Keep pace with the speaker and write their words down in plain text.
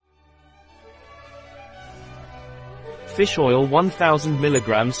Fish oil 1000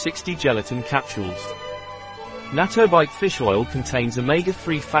 mg 60 gelatin capsules. NATURBITE fish oil contains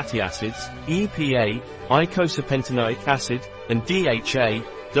omega-3 fatty acids, EPA, eicosapentaenoic acid, and DHA,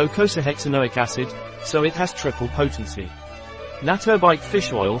 docosahexaenoic acid, so it has triple potency. NATURBITE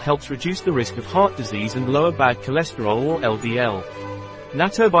fish oil helps reduce the risk of heart disease and lower bad cholesterol or LDL.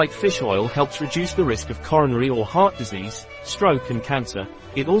 NATURBITE fish oil helps reduce the risk of coronary or heart disease, stroke and cancer.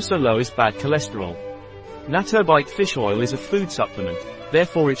 It also lowers bad cholesterol. NATURBITE fish oil is a food supplement,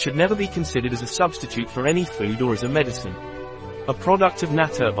 therefore it should never be considered as a substitute for any food or as a medicine. A product of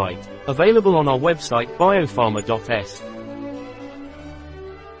NATURBITE. Available on our website biopharma.s.